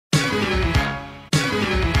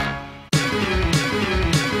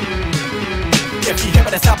If you hear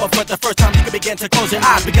me this album for the first time, you can begin to close your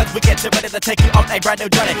eyes, because we get you ready to take you on a brand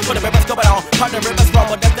new journey. What the river's going on, partner rivers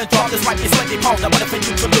roll, and the draw, this might be slinky pawns. I want it for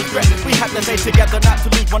you to lose grip. We have to stay together, not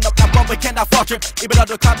to lose one up, not one we cannot falter. Even though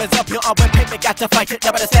the climb is uphill, on when paper got to fight it.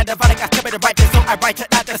 Never understand the fighting, got to be the right it, so I write it,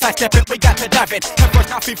 not the side step it. We got to dive in, and first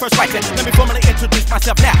not feet first right it. Let me formally introduce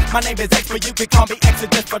myself now. My name is X, but you can call me X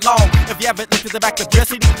just for long. If you haven't listened to the back of your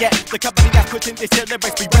CD yet, the company that's putting this here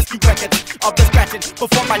lyrics, we rescue records of the scratching.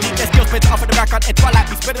 Before my DJ skills spits off in the background, and Twilight,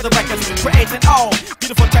 we spit the records, creating all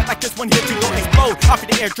beautiful track like this one here to go explode off of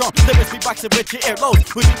the eardrum. Lyrics be boxing with your earlobes.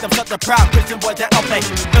 We think them such a proud Christian boys that don't play.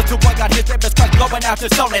 Those two one got his name is Christ blowing out his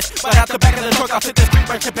soulness, but out the back of the truck I'll sit the street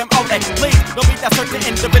worship him only. Please don't be that certain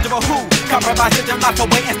individual who compromises their life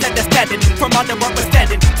away instead of standing from under what we're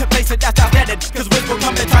standing to places that's outstanding. Cause winds will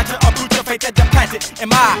come and try to uproot your faith that you planted. Am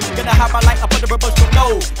I gonna hide my light up under a bush?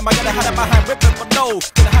 No. Am I gonna hide it behind ripping? But no.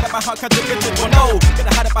 Gonna hide it behind cause the bitches will know.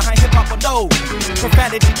 Gonna hide it behind hip hop? But no.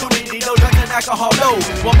 Profanity, nudity, no drugs and alcohol, no.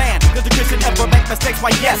 Well man, does a Christian ever make mistakes?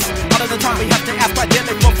 Why yes. All of the time we have to ask why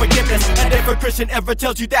daily for forgiveness. And if a Christian ever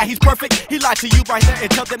tells you that he's perfect, he lied to you right there and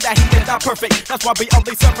tell them that he is not perfect. That's why we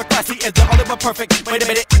only serve for Christ, he is the only one perfect. Wait a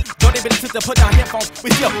minute, don't even listen to put down headphones. We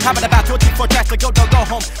still having about 24 tracks to go, don't go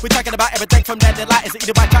home. We talking about everything from that to light. Is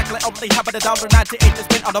either by chocolate only, how about $1.98 to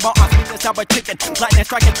spend on the ball on sweet and sour chicken. Lightning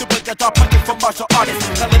striking super the draw punching from martial artists.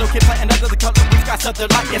 That little kid playing under the color, we got something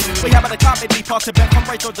like this. We having a comedy part to from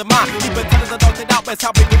Rachel to mine. Even telling the north and out west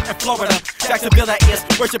how we do in Florida. Jacksonville that is,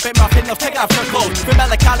 worshiping my fitness, take off your clothes. From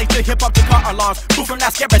Melancholy to hip hop to car alarms. Who from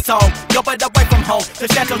that scary song? Yo, but away from home. To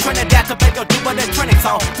Chateau Trinidad, Tobago, doing a trending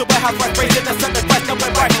song. To warehouse right raising the Sunday Christ, no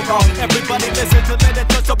way right or wrong. Everybody listen to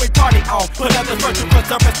literature, so we party on. Put others virtue for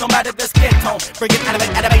service, no matter the skin tone. Bring it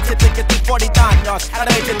animated thinking through 49 yards.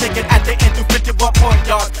 Animated thinking at the end through 51 more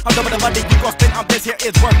yards. I'm done with the money you gon' spend on this here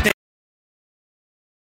is worth it.